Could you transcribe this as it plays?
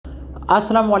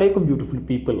Assalamu alaikum beautiful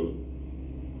people.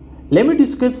 Let me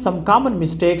discuss some common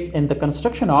mistakes in the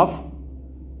construction of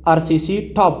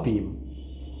RCC top beam.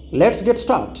 Let's get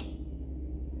started.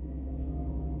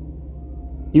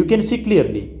 You can see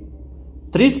clearly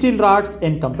 3 steel rods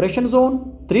in compression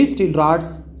zone, 3 steel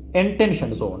rods in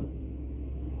tension zone.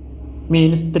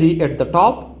 Means 3 at the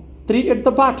top, 3 at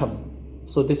the bottom.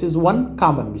 So this is one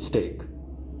common mistake.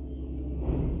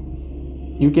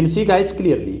 You can see guys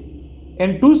clearly,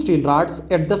 and 2 steel rods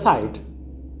at the side.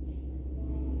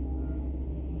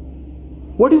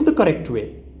 What is the correct way?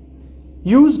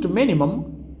 Used minimum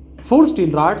 4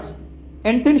 steel rods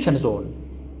in tension zone,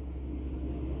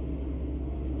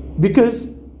 because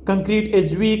concrete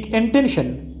is weak in tension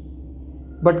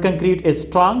but concrete is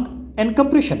strong in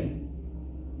compression.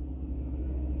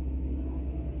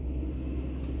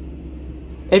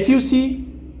 If you see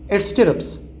its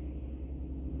stirrups,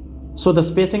 so the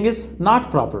spacing is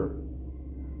not proper.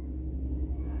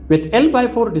 With L by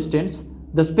 4 distance,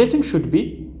 the spacing should be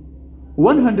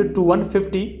 100 to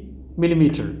 150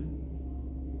 millimeter.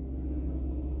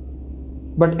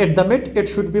 But at the mid, it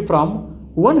should be from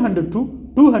 100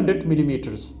 to 200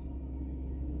 millimeters.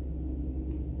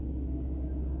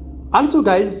 Also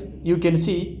guys, you can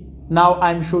see now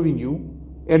I am showing you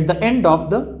at the end of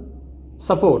the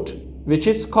support, which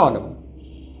is column.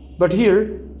 But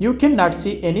here you cannot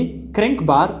see any crank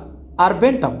bar or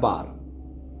bent up bar.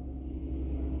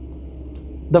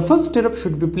 The first stirrup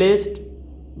should be placed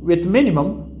with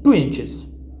minimum 2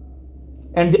 inches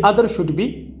and the other should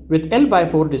be with L by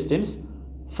 4 distance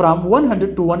from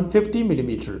 100 to 150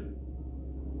 millimeter.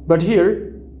 But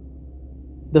here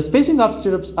the spacing of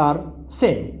stirrups are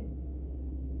same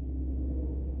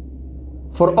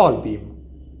for all beam.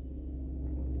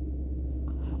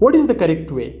 What is the correct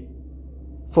way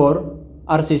for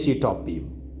RCC top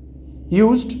beam?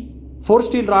 Used 4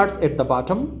 steel rods at the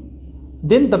bottom,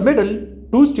 then the middle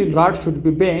 2 steel rods should be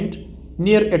bent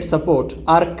near its support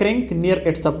or crank near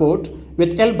its support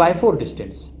with L by 4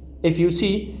 distance. If you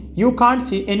see, you can't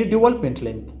see any development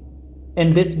length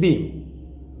in this beam.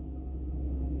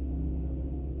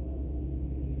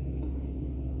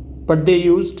 But they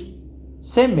used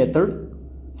same method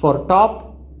for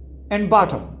top and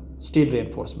bottom steel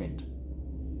reinforcement.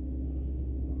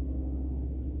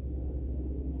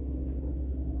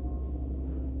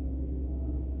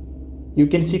 You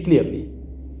can see clearly,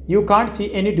 you can't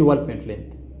see any development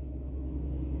length.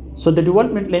 So the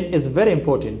development length is very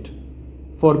important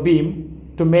for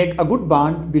beam to make a good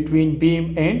bond between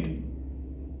beam and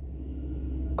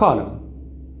column.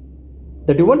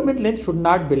 The development length should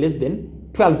not be less than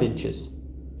 12 inches.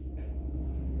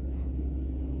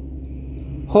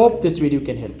 Hope this video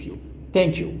can help you.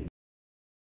 Thank you.